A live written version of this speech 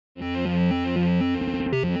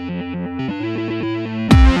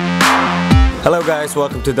Hello guys,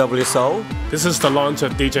 welcome to Seoul. This is the launch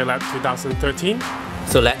of DJ Lab 2013.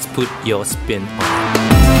 So let's put your spin on it.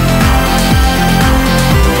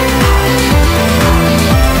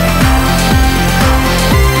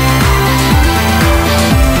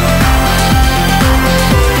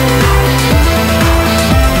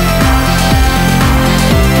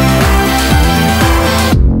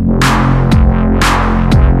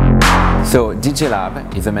 So DJ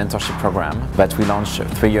Lab is a mentorship program that we launched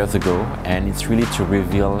 3 years ago, and it's really to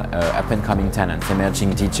reveal up-and-coming talents,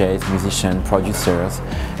 emerging DJs, musicians, producers,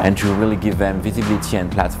 and to really give them visibility and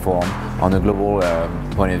platform on a global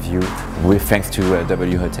point of view, with thanks to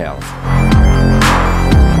W Hotels.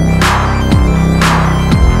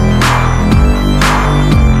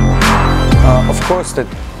 Of course,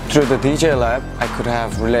 through the DJ Lab, I could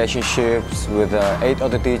have relationships with 8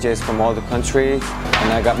 other DJs from all the countries,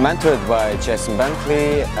 and I got mentored by Jason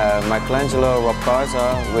Bentley, Michelangelo, Rob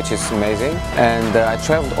Garza, which is amazing. And I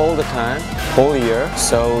traveled all the time, whole year,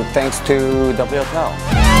 so thanks to W Hotel.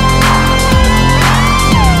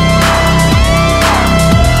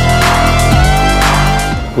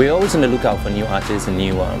 We're always on the lookout for new artists and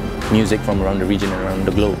new music from around the region and around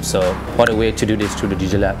the globe. So what a way to do this through the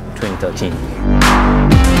DJ Lab 2013.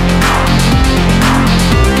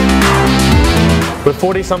 With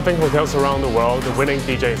 40-something hotels around the world, the winning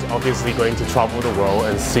DJ is obviously going to travel the world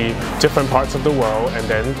and see different parts of the world, and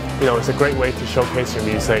then, you know, it's a great way to showcase your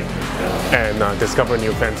music and discover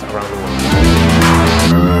new fans around the world.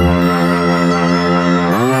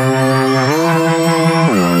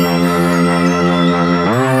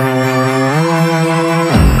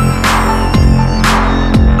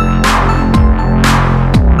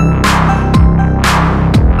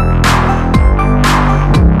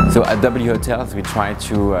 So at W Hotels, we try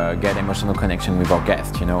to get emotional connection with our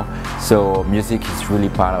guests, you know. So music is really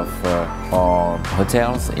part of our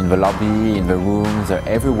hotels, in the lobby, in the rooms,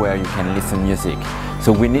 everywhere you can listen music.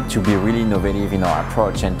 So we need to be really innovative in our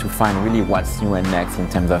approach and to find really what's new and next in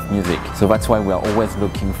terms of music. So that's why we are always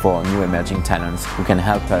looking for new emerging talents who can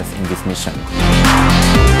help us in this mission.